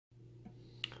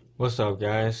What's up,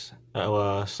 guys?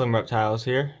 Slim Reptiles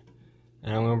here,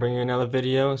 and I'm gonna bring you another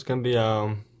video. It's gonna be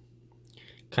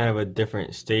kind of a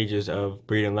different stages of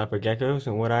breeding leopard geckos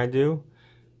and what I do,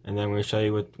 and then I'm gonna show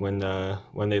you when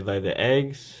they lay the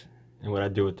eggs and what I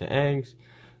do with the eggs,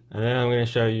 and then I'm gonna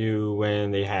show you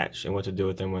when they hatch and what to do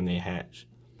with them when they hatch.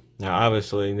 Now,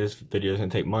 obviously, this video is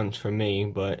gonna take months for me,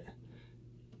 but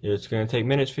it's gonna take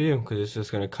minutes for you because it's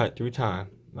just gonna cut through time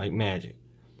like magic.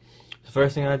 The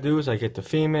first thing I do is I get the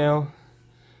female.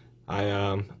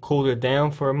 I cooled it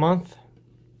down for a month.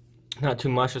 Not too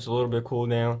much, just a little bit cool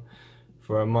down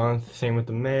for a month. Same with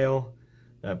the male.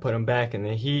 I put them back in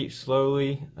the heat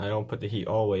slowly. I don't put the heat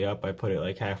all the way up. I put it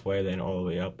like halfway, then all the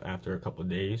way up after a couple of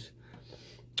days.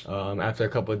 After a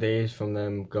couple of days from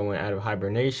them going out of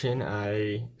hibernation,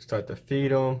 I start to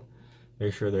feed them.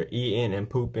 Make sure they're eating and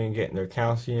pooping, getting their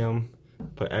calcium.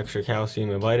 Put extra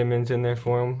calcium and vitamins in there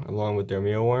for them, along with their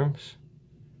mealworms.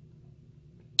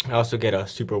 I also get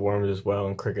super worms as well,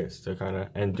 and crickets to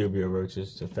and dubia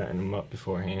roaches to fatten them up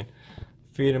beforehand.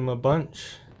 Feed them a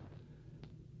bunch.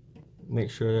 Make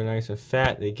sure they're nice and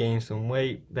fat. They gain some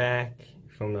weight back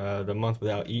from the month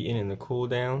without eating and the cool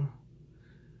down.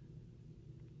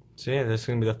 So yeah, this is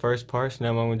going to be the first part. So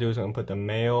now what I'm going to do is I'm going to put the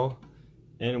male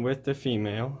in with the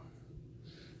female.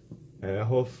 And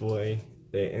hopefully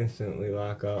they instantly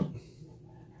lock up.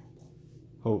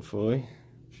 Hopefully.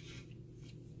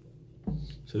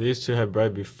 So these two have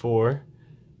bred before.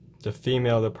 The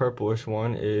female, the purplish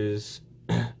one, is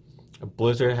a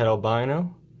blizzard het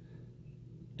albino.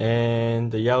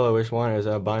 And the yellowish one is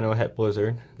a albino het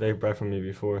blizzard. They've bred from me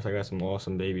before, so I got some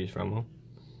awesome babies from them.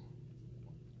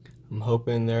 I'm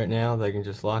hoping right now they can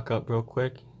just lock up real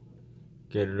quick.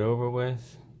 Get it over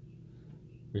with.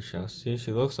 We shall see.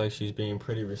 She looks like she's being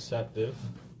pretty receptive.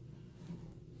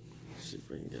 Let's see if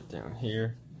we can get down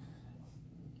here.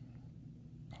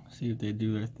 See if they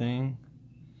do their thing.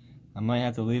 I might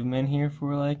have to leave them in here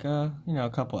for like a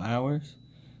couple hours.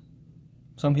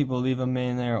 Some people leave them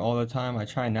in there all the time. I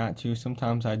try not to.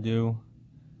 Sometimes I do.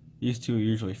 These two are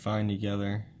usually fine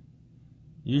together.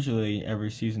 Usually every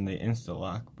season they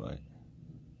insta-lock, but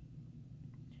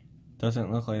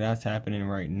doesn't look like that's happening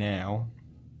right now.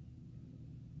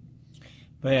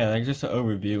 But yeah, like just an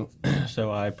overview.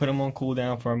 So I put them on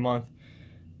cooldown for a month,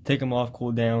 take them off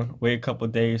cooldown, wait a couple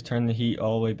of days, turn the heat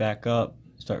all the way back up,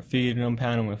 start feeding them,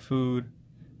 pound them with food,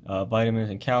 vitamins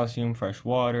and calcium, fresh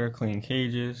water, clean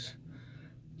cages.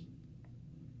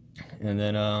 And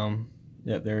then,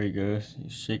 yep, there he goes.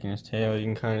 He's shaking his tail. You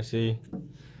can kind of see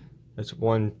that's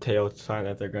one tail sign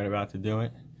that they're about to do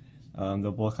it.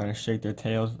 They'll both kind of shake their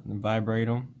tails and vibrate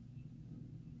them.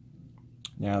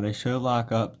 Now they should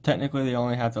lock up. Technically, they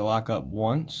only have to lock up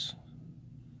once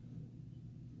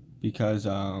because,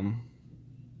 for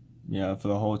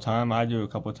the whole time I do a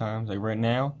couple times. Like right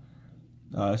now,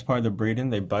 as part of the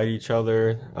breeding, they bite each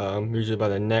other, usually by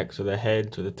the necks or the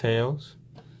heads or the tails.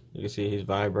 You can see he's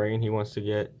vibrating. He wants to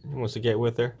get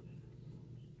with her.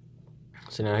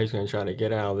 So now he's gonna try to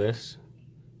get out of this.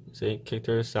 See, kicked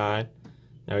her aside.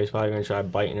 Now he's probably gonna try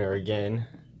biting her again.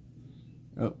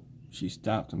 Oh, she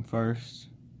stopped him first.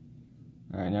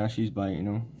 All right, now she's biting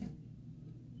him.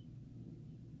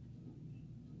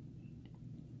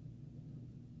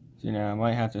 See, now I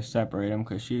might have to separate them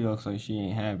because she looks like she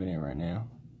ain't having it right now.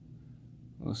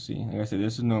 We'll see. Like I said,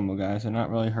 this is normal, guys. They're not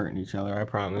really hurting each other, I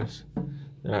promise.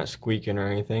 They're not squeaking or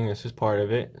anything. This is part of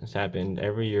it. It's happened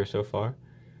every year so far.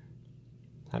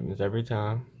 Happens every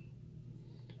time.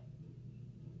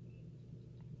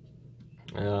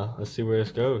 Let's see where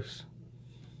this goes.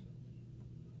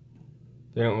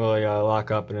 They don't really lock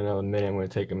up in another minute. I'm going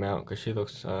to take him out because she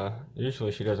looks,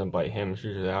 usually she doesn't bite him. She's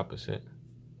usually the opposite.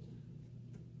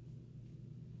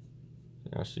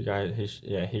 Now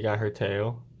he got her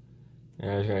tail.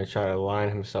 And he's going to try to line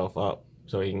himself up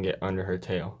so he can get under her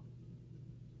tail.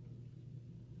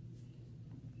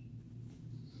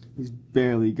 He's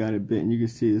barely got it bitten. You can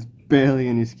see there's barely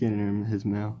any skin in his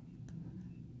mouth.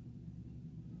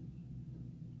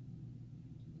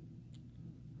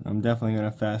 I'm definitely going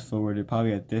to fast forward it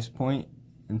probably at this point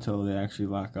until they actually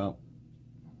lock up.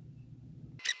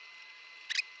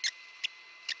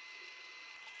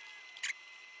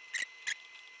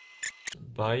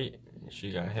 Bite.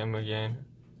 She got him again.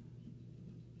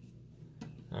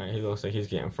 Alright, he looks like he's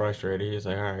getting frustrated. He's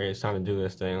like, alright, it's time to do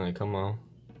this thing. Like, come on.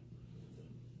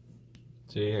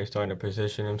 See, he's starting to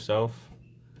position himself.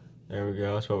 There we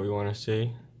go. That's what we want to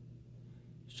see.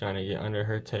 He's trying to get under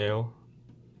her tail.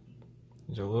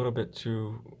 He's a little bit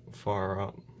too far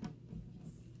up.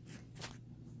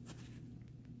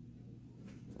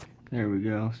 There we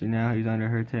go. See, now he's under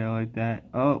her tail like that.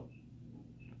 Oh!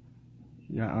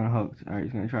 You got unhooked. Alright,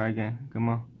 he's gonna try again. Come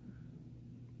on.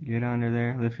 Get under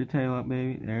there. Lift your tail up,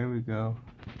 baby. There we go.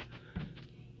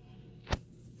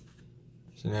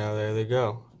 So now there they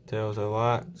go. Tails are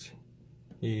locked.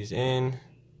 He's in.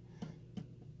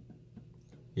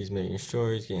 He's making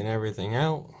sure he's getting everything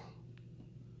out.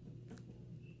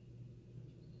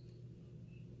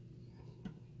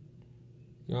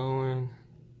 Going.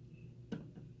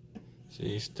 So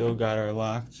you still got her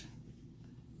locked.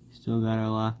 Still got her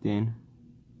locked in.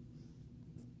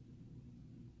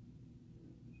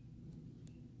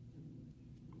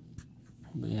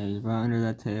 But yeah, he's right under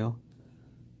that tail.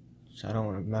 So I don't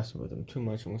want to mess with him too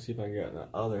much. I'm gonna see if I can get on the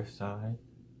other side.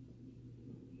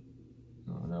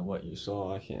 I don't know what you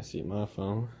saw. I can't see my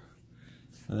phone.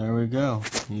 So there we go.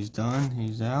 He's done.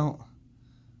 He's out.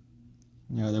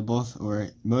 You know, they're both, or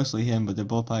mostly him, but they're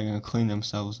both probably gonna clean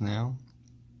themselves now.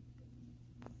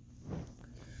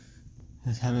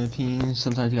 His hemipenes,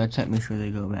 sometimes you gotta check, make sure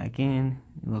they go back in.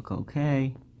 They look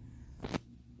okay.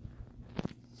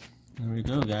 There we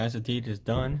go, guys. The deed is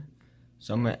done.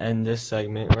 So I'm gonna end this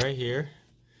segment right here.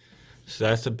 So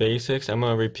that's the basics. I'm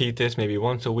gonna repeat this maybe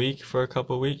once a week for a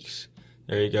couple weeks.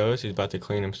 There he goes. He's about to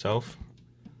clean himself.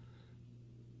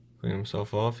 Clean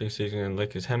himself off. You see he's gonna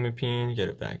lick his hemipene, get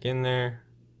it back in there.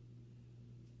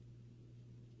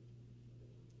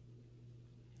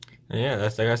 And yeah,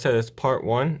 that's like I said, it's part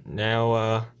one.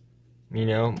 Now, you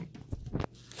know,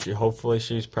 hopefully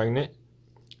she's pregnant.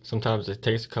 Sometimes it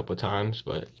takes a couple times,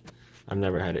 but I've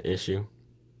never had an issue.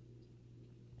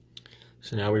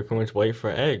 So now we pretty much wait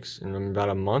for eggs. In about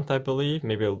a month, I believe,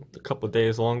 maybe a couple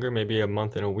days longer, maybe a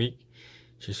month and a week,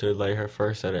 she should lay her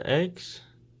first set of eggs.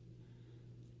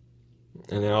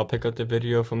 And then I'll pick up the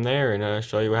video from there and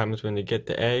show you what happens when they get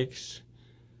the eggs.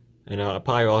 And I'll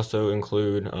probably also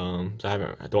include, I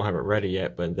don't have it ready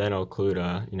yet, but then I'll include,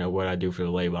 you know, what I do for the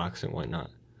lay box and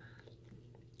whatnot.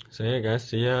 So yeah, guys,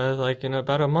 see ya like in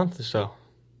about a month or so.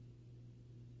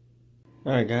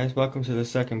 Alright guys, welcome to the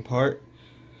second part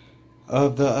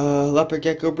of the leopard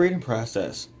gecko breeding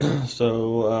process.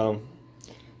 So,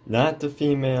 not the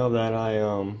female that I,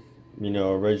 you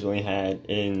know, originally had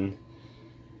in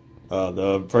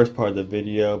the first part of the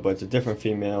video, but it's a different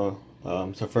female.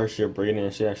 It's her first year breeding,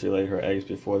 and she actually laid her eggs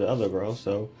before the other girl,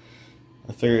 so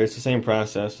I figured it's the same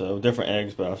process, so different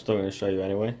eggs, but I'm still going to show you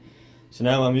anyway. So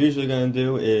now what I'm usually going to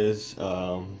do is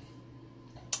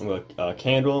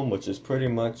candle them, which is pretty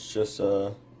much just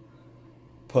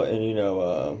putting, you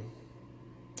know,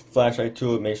 flashlight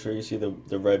to it, make sure you see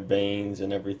the red veins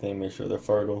and everything, make sure they're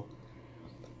fertile.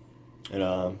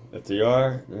 And if they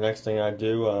are, the next thing I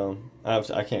do,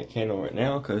 obviously I can't candle right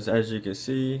now because as you can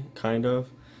see, kind of,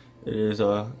 it is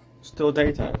still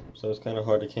daytime, so it's kind of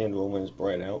hard to candle when it's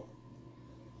bright out.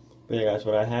 But yeah guys,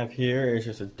 what I have here is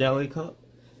just a deli cup,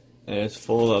 and it's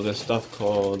full of this stuff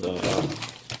called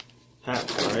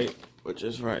hatchlings, which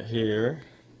is right here.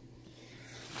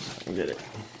 I'll get it.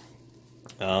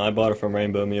 I bought it from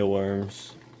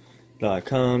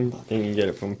rainbowmealworms.com. I think you can get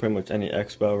it from pretty much any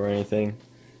expo or anything.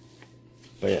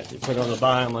 But yeah, you put it on the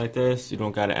bottom like this. You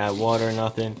don't gotta add water or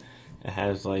nothing. It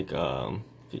has like, if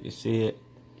you can see it,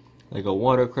 like a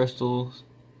water crystals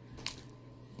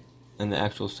and the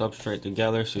actual substrate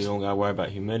together, so you don't gotta worry about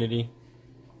humidity.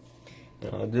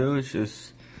 What I'll do is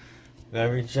just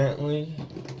very gently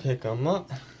pick them up.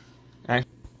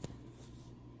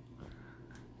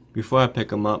 Before I pick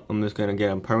them up, I'm just gonna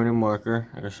get a permanent marker,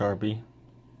 like a Sharpie,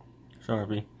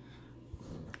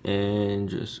 and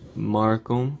just mark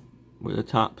them where the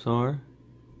tops are,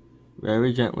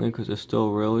 very gently, because it's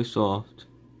still really soft.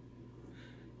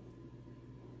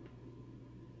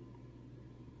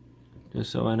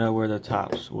 Just so I know where the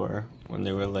tops were when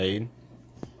they were laid.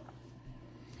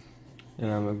 And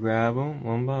I'm gonna grab them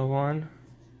one by one.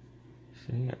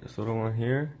 See, got this little one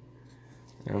here.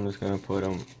 And I'm just gonna put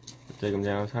them, take them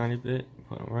down a tiny bit,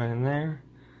 put them right in there.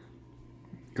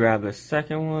 Grab the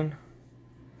second one.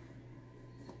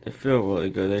 They feel really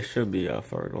good. They should be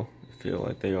fertile. I feel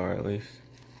like they are at least.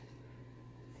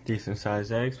 Decent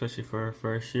sized egg, especially for our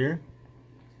first year.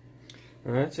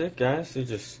 And that's it, guys. So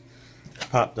just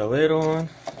pop the lid on.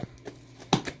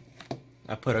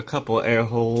 I put a couple air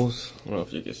holes. I don't know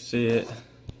if you can see it.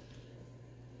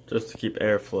 Just to keep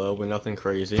airflow, but nothing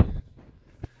crazy. And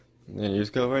then you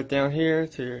just go right down here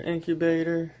to your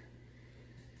incubator.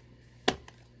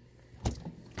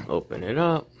 Open it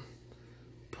up.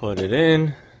 Put it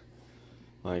in.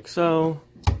 Like so.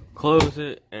 Close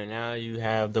it. And now you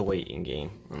have the waiting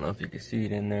game. I don't know if you can see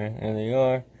it in there. There they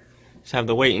are. Just have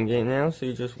the waiting game now, so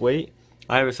you just wait.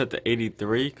 I have it set to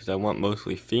 83 because I want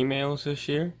mostly females this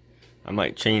year. I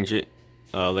might change it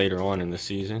later on in the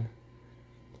season.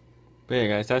 But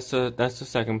yeah, guys, that's the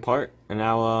second part, and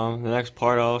now the next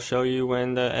part I'll show you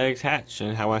when the eggs hatch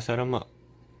and how I set them up.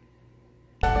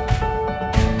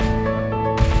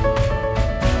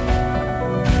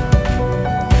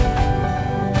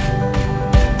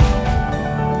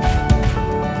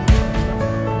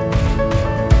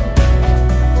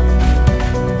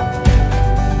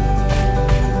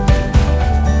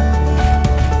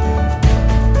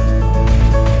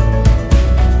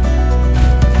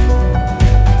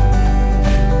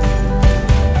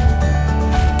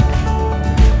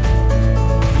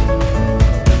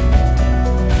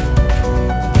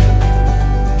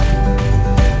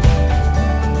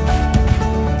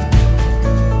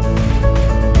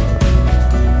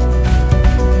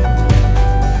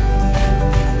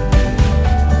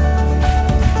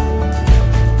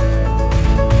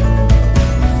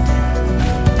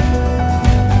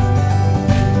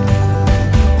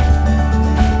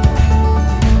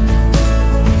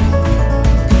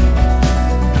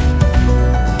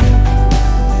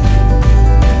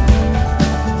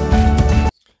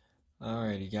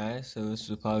 Alrighty guys, so this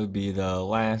will probably be the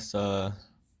last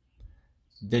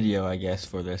video I guess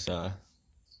for this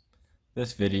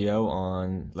this video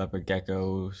on leopard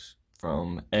geckos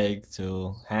from egg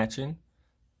to hatching.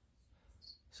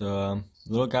 So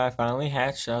little guy finally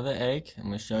hatched out of the egg. I'm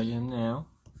gonna show you him now.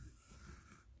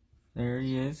 There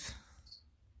he is.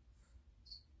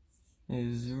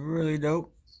 He's really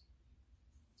dope.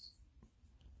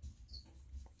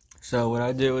 So what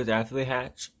I do is after they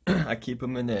hatch, I keep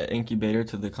them in the incubator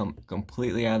till they come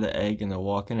completely out of the egg and they're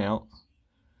walking out.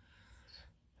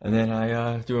 And then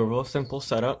I do a real simple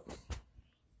setup.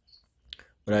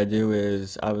 What I do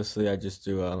is, obviously, I just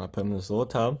do, I put them in this little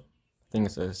tub. I think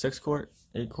it's a 6 quart,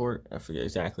 8 quart, I forget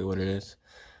exactly what it is.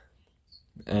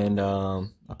 And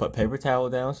I put paper towel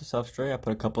down as a substrate. I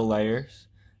put a couple layers,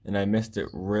 and I mist it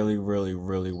really, really,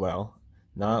 really well.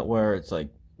 Not where it's like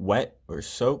wet or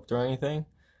soaked or anything,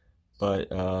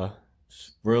 but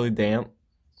it's really damp.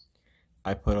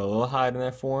 I put a little hide in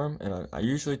there for them, and I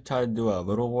usually try to do a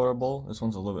little water bowl. This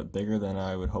one's a little bit bigger than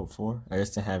I would hope for. I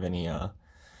just didn't have any,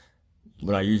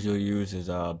 what I usually use is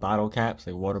bottle caps,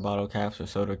 like water bottle caps or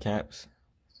soda caps.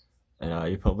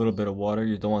 And you put a little bit of water.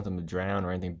 You don't want them to drown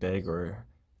or anything big or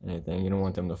anything. You don't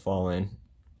want them to fall in.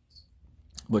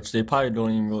 Which they probably don't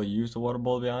even really use the water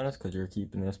bowl, to be honest, because you're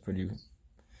keeping this pretty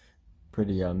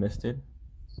misted.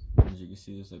 As you can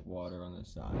see, there's like water on the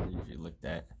side. I usually lick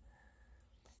that.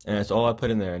 And that's all I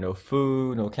put in there. No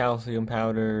food, no calcium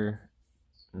powder,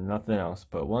 nothing else.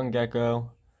 Put one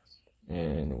gecko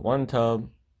in one tub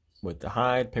with the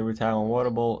hide, paper towel, and water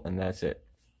bowl, and that's it.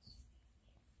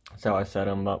 That's how I set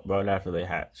them up right after they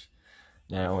hatch.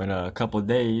 Now, in a couple of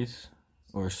days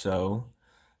or so,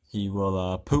 he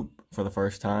will poop for the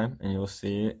first time, and you'll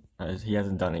see it. As he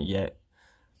hasn't done it yet,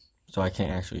 so I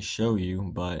can't actually show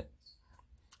you, but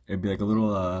it'd be like a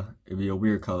little, it'd be a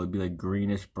weird color. It'd be like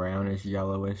greenish, brownish,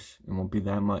 yellowish. It won't be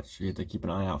that much. You have to keep an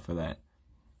eye out for that.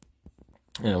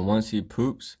 And once he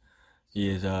poops, he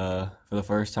is, for the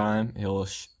first time, he'll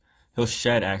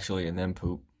shed actually and then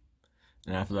poop.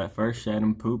 And after that first shed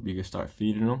and poop, you can start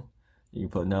feeding them. You can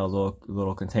put another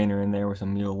little container in there with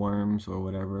some mealworms or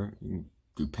whatever. You can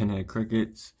do pinhead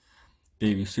crickets,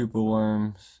 baby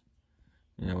superworms,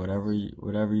 you know, whatever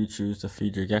you choose to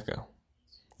feed your gecko.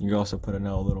 You can also put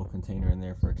another little container in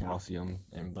there for calcium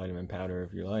and vitamin powder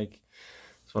if you like.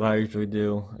 That's what I usually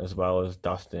do, as well as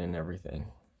dust and everything.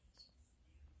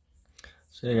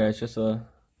 So yeah, guys, just I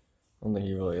don't think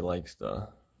he really likes the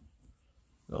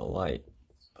light,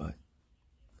 but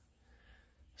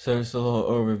so just a little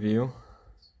overview.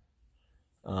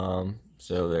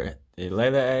 So they lay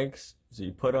the eggs. So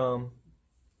you put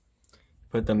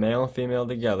the male and female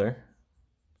together.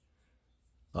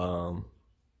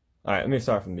 Alright, let me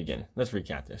start from the beginning. Let's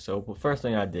recap this. So the first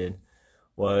thing I did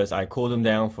was I cooled them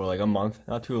down for like a month.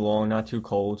 Not too long, not too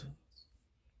cold.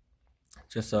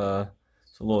 Just a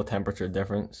little temperature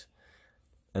difference.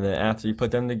 And then after you put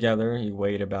them together, you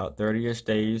wait about 30-ish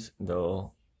days.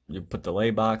 You put the lay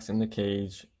box in the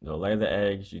cage. They'll lay the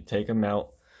eggs. You take them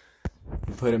out.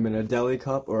 You put them in a deli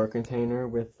cup or a container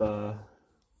with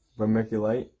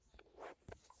vermiculite.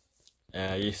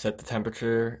 You set the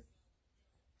temperature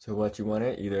to what you want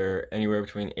it, either anywhere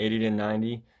between 80 to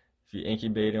 90. If you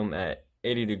incubate them at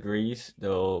 80 degrees,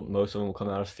 most of them will come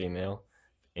out as female.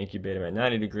 Incubate them at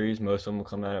 90 degrees, most of them will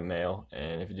come out as male.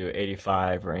 And if you do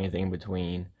 85 or anything in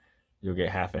between, you'll get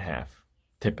half and half,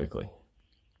 typically.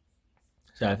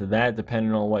 So after that,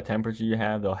 depending on what temperature you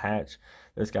have, they'll hatch.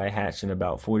 This guy hatched in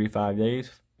about 45 days,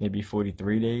 maybe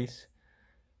 43 days.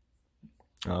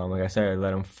 Like I said, I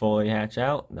let them fully hatch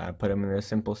out. I put them in a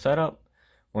simple setup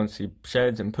once he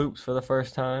sheds and poops for the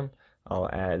first time, I'll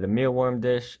add the mealworm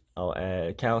dish, I'll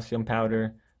add calcium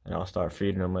powder, and I'll start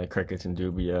feeding him like crickets and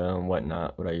dubia and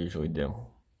whatnot, what I usually do,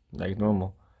 like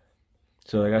normal.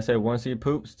 So like I said, once he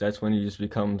poops, that's when he just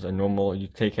becomes a normal, you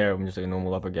take care of him just like a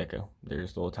normal leopard gecko. They're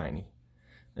just a little tiny.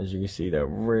 As you can see, they're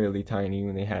really tiny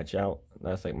when they hatch out.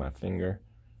 That's like my finger,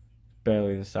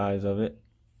 barely the size of it.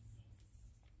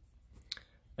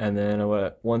 And then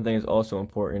one thing is also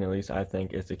important, at least I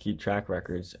think, is to keep track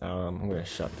records. I'm going to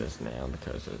shut this down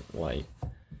because it's light.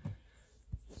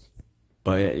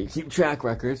 But yeah, you keep track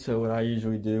records. So what I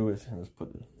usually do is, let's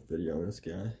put the video on this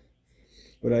guy.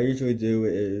 What I usually do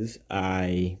is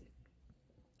I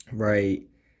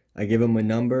give him a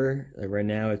number. Like right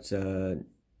now it's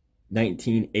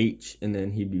 19H, and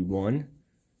then he'd be 1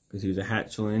 because he was a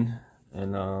hatchling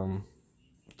in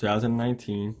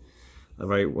 2019.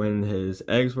 Right when his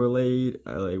eggs were laid,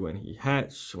 like when he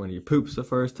hatched, when he poops the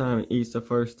first time and eats the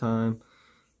first time,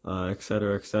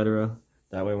 etc., etc.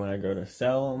 That way when I go to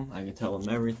sell him, I can tell him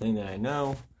everything that I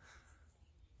know.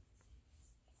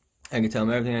 I can tell him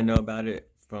everything I know about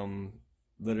it, from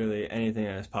literally anything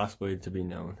that is possibly to be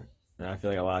known. And I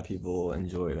feel like a lot of people will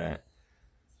enjoy that.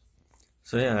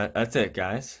 So yeah, that's it,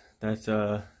 guys. That's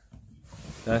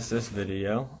this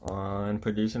video on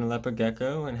producing a leopard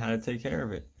gecko and how to take care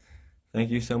of it. Thank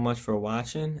you so much for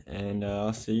watching, and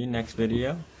I'll see you next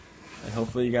video. And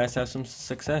hopefully you guys have some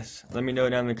success. Let me know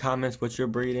down in the comments what you're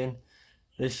breeding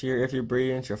this year. If you're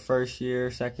breeding, it's your first year,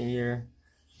 second year.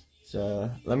 So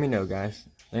let me know, guys.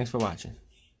 Thanks for watching.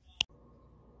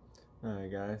 Alright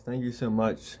guys, thank you so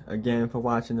much again for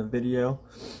watching the video.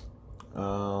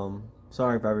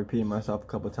 Sorry if I repeated myself a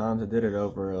couple times. I did it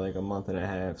over like a month and a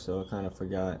half, so I kind of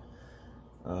forgot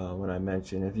what I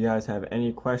mentioned. If you guys have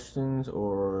any questions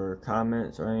or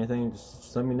comments or anything,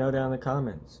 just let me know down in the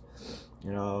comments.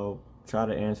 You know, I'll try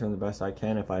to answer them the best I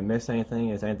can. If I miss anything,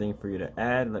 is anything for you to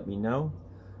add, let me know.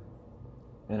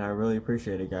 And I really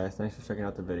appreciate it, guys. Thanks for checking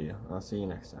out the video. I'll see you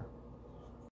next time.